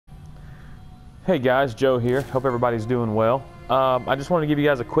Hey guys, Joe here. Hope everybody's doing well. I just wanted to give you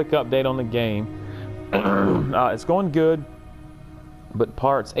guys a quick update on the game. It's going good, but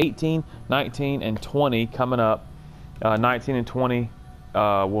parts 18, 19, and 20 coming up. 19 and 20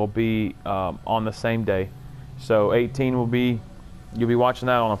 will be on the same day. So 18 will be, you'll be watching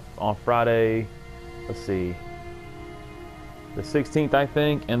that on Friday, let's see, the 16th I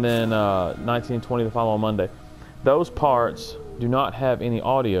think, and then 19 and 20 the following Monday. Those parts do not have any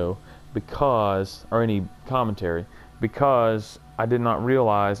audio or any commentary, because I did not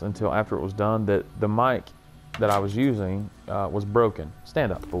realize until after it was done that the mic that I was using was broken.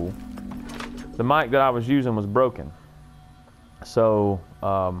 Stand up, fool. The mic that I was using was broken. So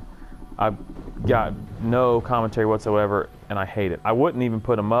I've got no commentary whatsoever, and I hate it. I wouldn't even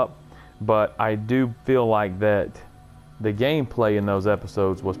put them up, but I do feel like that the gameplay in those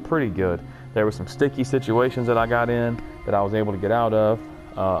episodes was pretty good. There were some sticky situations that I got in that I was able to get out of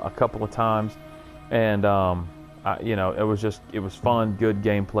a couple of times, and it was fun, good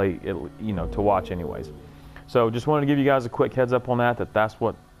gameplay, to watch anyways. So just wanted to give you guys a quick heads up on that's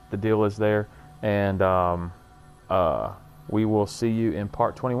what the deal is there, and we will see you in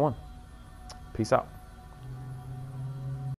part 21. Peace out.